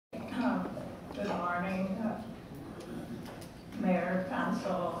morning, Mayor,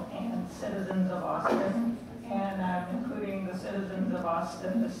 Council, and citizens of Austin. And I'm including the citizens of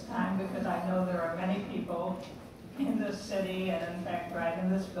Austin this time because I know there are many people in this city, and in fact right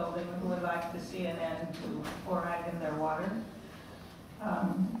in this building, who would like to see an end to fluoride in their water.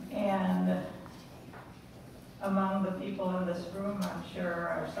 And among the people in this room, I'm sure,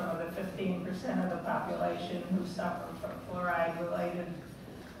 are some of the 15% of the population who suffer from fluoride-related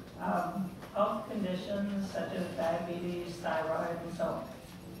health conditions such as diabetes, thyroid, and so on,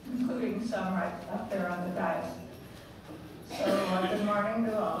 including some right up there on the dais. So good morning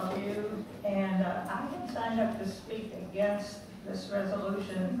to all of you. And I had signed up to speak against this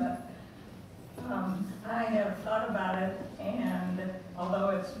resolution, but I have thought about it, and although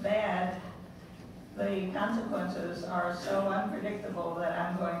it's bad, the consequences are so unpredictable that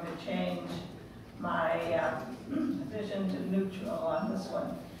I'm going to change my vision to neutral on this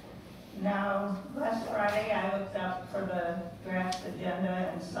one. Now, last Friday I looked up for the draft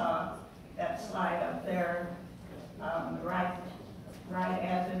agenda and saw that slide up there, right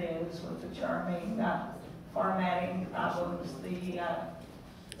as it is, with the charming formatting problems. The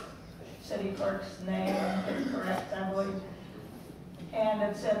city clerk's name is correct, I believe. And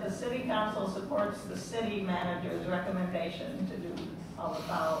it said the city council supports the city manager's recommendation to do all the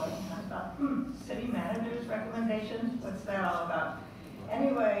following. I thought, city manager's recommendation? What's that all about?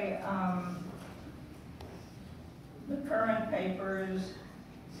 Anyway, the current papers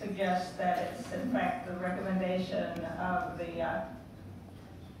suggest that it's in fact the recommendation of the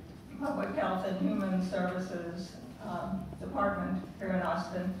Public Health and Human Services Department here in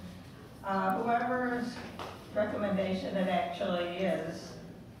Austin. Whoever's recommendation it actually is,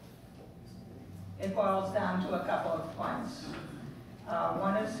 it boils down to a couple of points.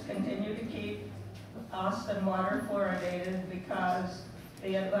 One is continue to keep Austin water fluoridated because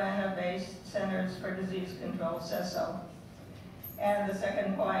the Atlanta-based Centers for Disease Control says so. And the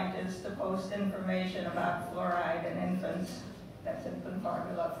second point is to post information about fluoride in infants, that's infant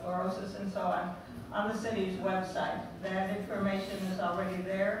formula, fluorosis, and so on the city's website. That information is already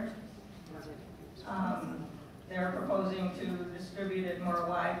there. They're proposing to distribute it more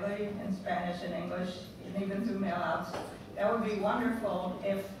widely in Spanish and English, and even through mail-outs. That would be wonderful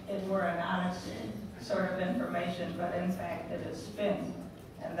if it were an honest sort of information, but in fact it is spin,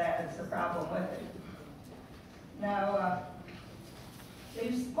 and that is the problem with it. Now,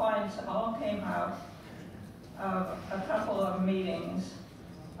 these points all came out of a couple of meetings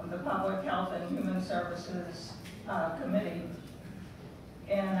of the Public Health and Human Services Committee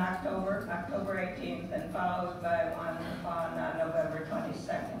in October 18th, and followed by one on November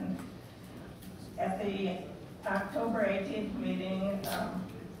 22nd. At the October 18th meeting,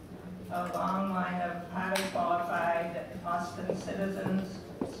 a long line of highly qualified Austin citizens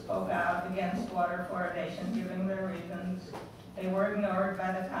spoke out against water fluoridation, giving their reasons. They were ignored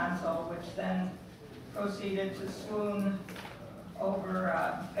by the council, which then proceeded to swoon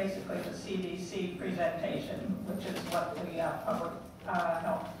over basically the CDC presentation, which is what the Public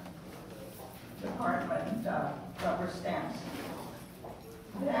Health Department rubber stamps.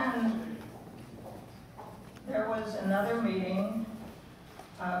 Then there was another meeting,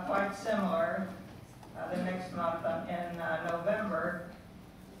 quite similar, the next month in November,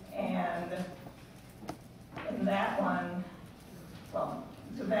 and in that one, well,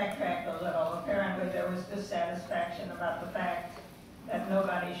 to backtrack a little, apparently there was dissatisfaction about the fact that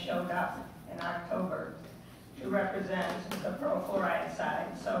nobody showed up in October to represent the pro-fluoride side.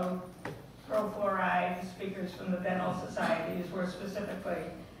 So pro-fluoride speakers from the dental societies were specifically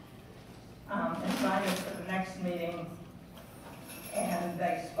invited for the next meeting, and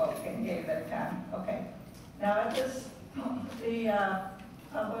they spoke and gave their time. Okay. Now at this,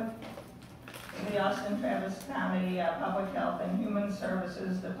 the Austin Travis County Public Health and Human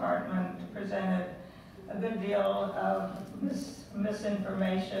Services Department presented a good deal of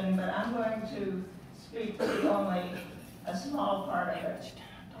misinformation, but I'm going to speak to only a small part of it.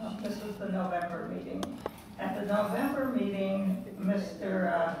 This was the November meeting. At the November meeting,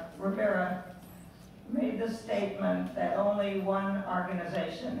 Mr. Rivera made the statement that only one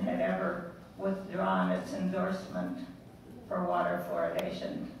organization had ever withdrawn its endorsement for water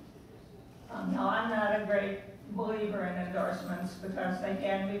fluoridation. Now, I'm not a great believer in endorsements because they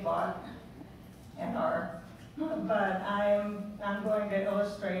can be bought and are, but I'm going to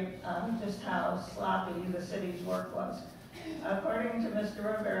illustrate just how sloppy the city's work was. According to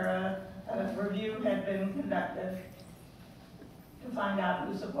Mr. Rivera, a review had been conducted to find out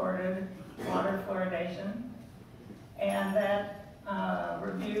who supported water fluoridation, and that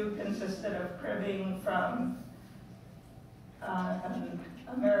review consisted of cribbing from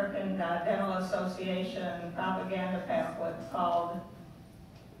American Dental Association propaganda pamphlet called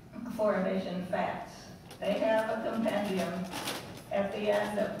Fluoridation Facts. They have a compendium at the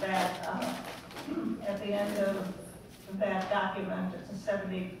end of that document. It's a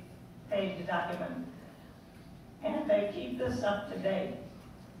 70-page document, and they keep this up to date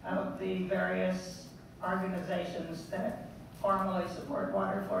of the various organizations that formally support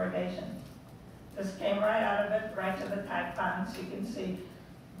water fluoridation. This came right out of it, right to the type fonts you can see,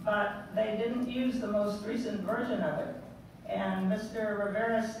 but they didn't use the most recent version of it. And Mr.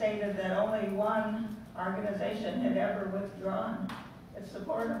 Rivera stated that only one organization had ever withdrawn its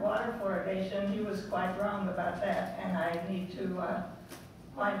support of water fluoridation. He was quite wrong about that, and I need to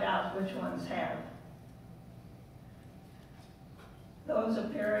find out which ones have. Those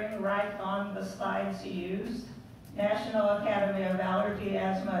appearing right on the slides he used: National Academy of Allergy,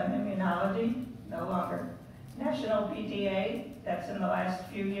 Asthma, and Immunology, no longer. National PTA, that's in the last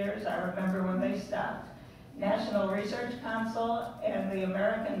few years, I remember when they stopped. National Research Council and the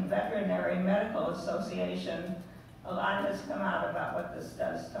American Veterinary Medical Association, a lot has come out about what this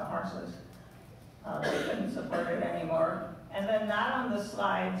does to horses. They couldn't support it anymore. And then not on the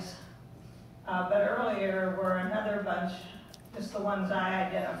slides, but earlier were another bunch, just the ones I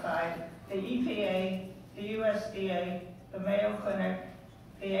identified: the EPA, the USDA, the Mayo Clinic,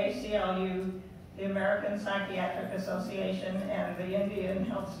 the ACLU, the American Psychiatric Association, and the Indian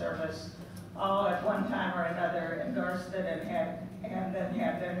Health Service, all at one time or another endorsed it and then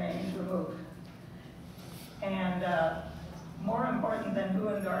had their names removed. And more important than who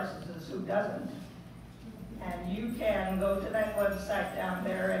endorses is who doesn't. And you can go to that website down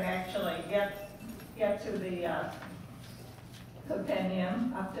there and actually get to the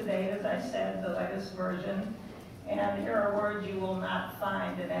compendium, up to date, as I said, the latest version. And here are words you will not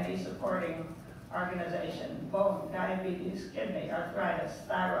find in any supporting organization: bone, diabetes, kidney, arthritis,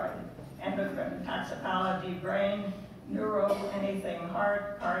 thyroid, endocrine, toxicology, brain, neuro, anything,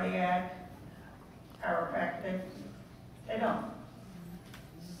 heart, cardiac, chiropractic. They don't.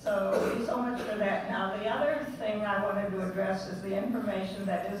 So much for that. Now, the other thing I wanted to address is the information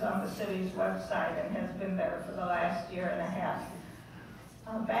that is on the city's website and has been there for the last year and a half.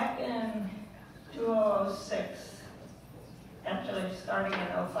 Back in 2006, actually starting in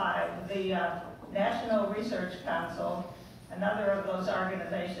 2005, the National Research Council, another of those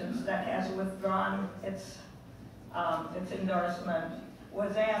organizations that has withdrawn its endorsement,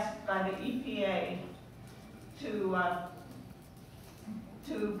 was asked by the EPA to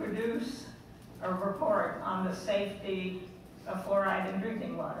produce a report on the safety of fluoride in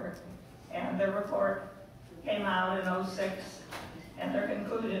drinking water. And their report came out in 2006, and their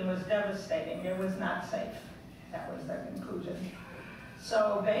conclusion was devastating. It was not safe. That was their conclusion.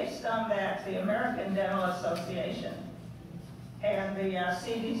 So based on that, the American Dental Association and the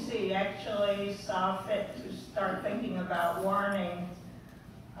CDC actually saw fit to start thinking about warning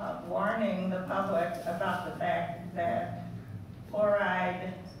the public about the fact that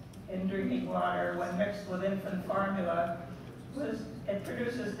fluoride in drinking water, when mixed with infant formula, it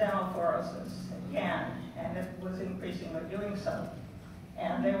produces dental fluorosis. It can, and it was increasingly doing so.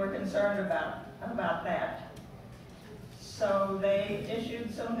 And they were concerned about that. So they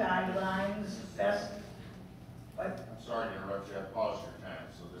issued some guidelines, best. What? I'm sorry to interrupt you. I paused your time,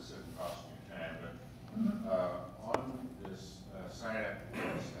 so this isn't costing you time. But on this sign-up,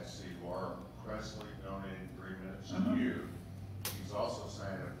 I see Laura Presley donated 3 minutes to you. He's also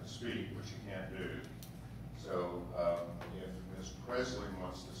signed up to speak, which you can't do. So